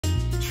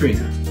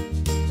Trina,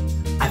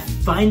 I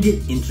find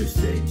it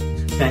interesting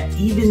that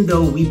even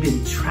though we've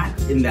been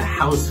trapped in the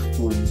house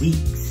for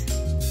weeks,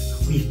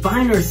 we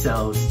find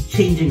ourselves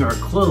changing our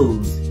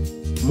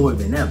clothes more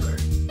than ever,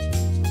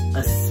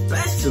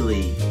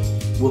 especially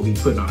what we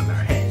put on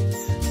our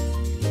heads.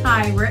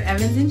 Hi, we're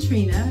Evans and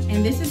Trina,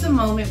 and this is a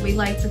moment we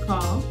like to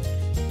call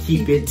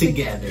Keep It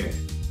Together.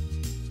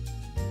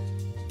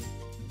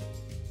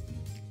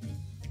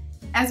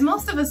 As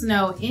most of us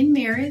know, in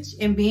marriage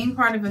and being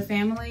part of a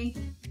family,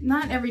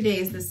 not every day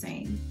is the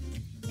same.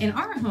 In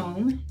our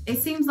home,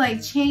 it seems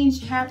like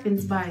change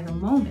happens by the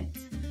moment,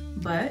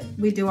 but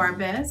we do our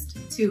best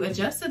to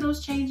adjust to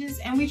those changes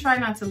and we try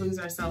not to lose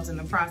ourselves in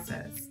the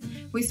process.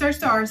 We search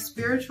through our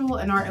spiritual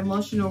and our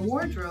emotional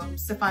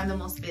wardrobes to find the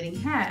most fitting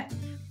hat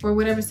for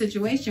whatever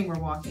situation we're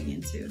walking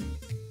into.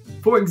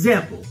 For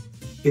example,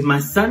 if my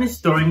son is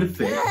throwing a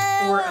fit,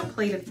 Or a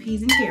plate of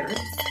peas and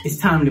carrots, it's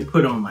time to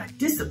put on my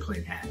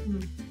discipline hat.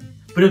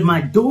 But if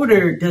my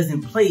daughter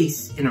doesn't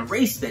place in a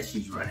race that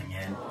she's running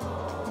in,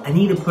 I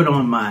need to put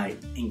on my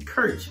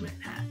encouragement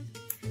hat.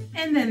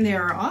 And then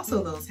there are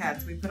also those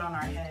hats we put on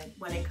our head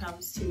when it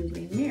comes to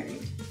being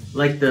married.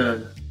 Like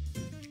the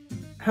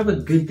have a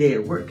good day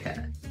at work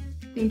hat.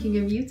 Thinking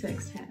of you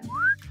text hat.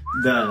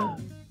 The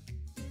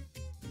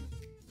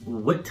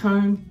what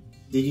time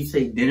did you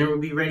say dinner will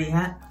be ready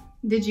hat?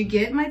 Did you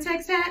get my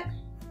text hat?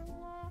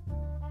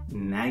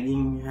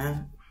 Nagging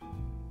hat.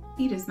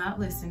 He does not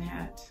listen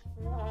hat.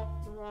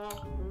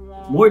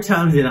 More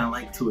times than I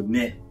like to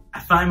admit, I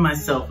find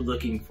myself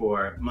looking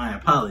for my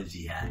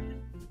apology hat.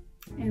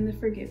 And the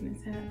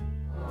forgiveness hat.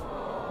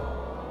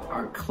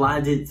 Our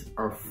closets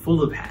are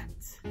full of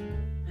hats.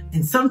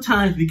 And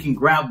sometimes we can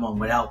grab one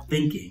without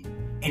thinking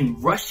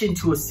and rush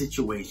into a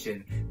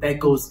situation that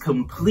goes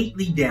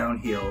completely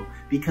downhill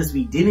because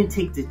we didn't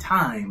take the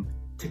time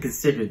to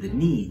consider the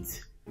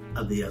needs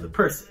of the other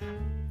person.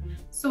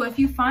 So if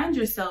you find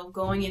yourself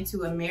going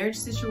into a marriage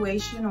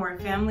situation or a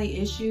family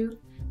issue,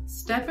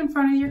 step in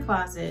front of your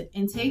closet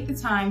and take the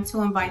time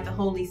to invite the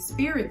Holy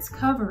Spirit's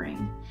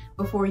covering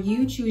before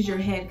you choose your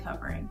head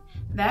covering.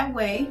 That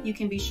way, you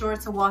can be sure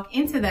to walk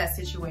into that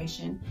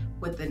situation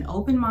with an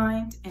open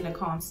mind and a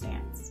calm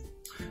stance.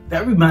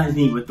 That reminds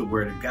me what the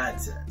Word of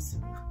God says.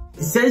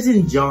 It says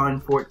in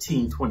John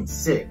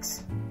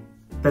 14:26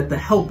 that the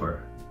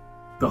Helper,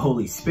 the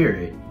Holy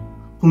Spirit,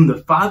 whom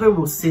the Father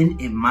will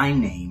send in my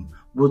name,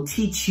 will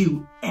teach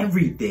you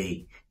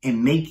everything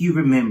and make you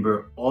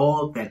remember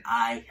all that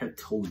I have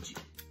told you.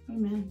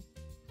 Amen.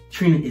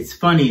 Trina, it's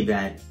funny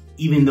that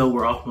even though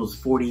we're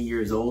almost 40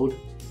 years old,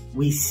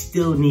 we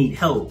still need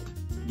help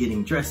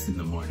getting dressed in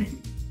the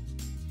morning.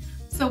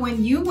 So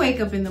when you wake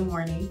up in the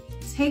morning,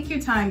 take your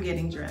time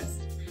getting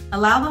dressed.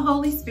 Allow the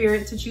Holy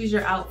Spirit to choose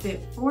your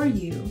outfit for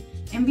you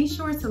and be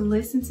sure to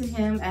listen to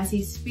Him as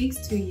He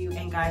speaks to you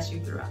and guides you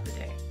throughout the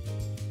day.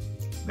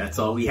 That's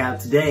all we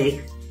have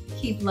today.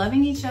 Keep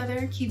loving each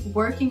other, keep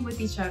working with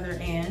each other,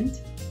 and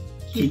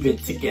Keep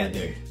it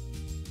together.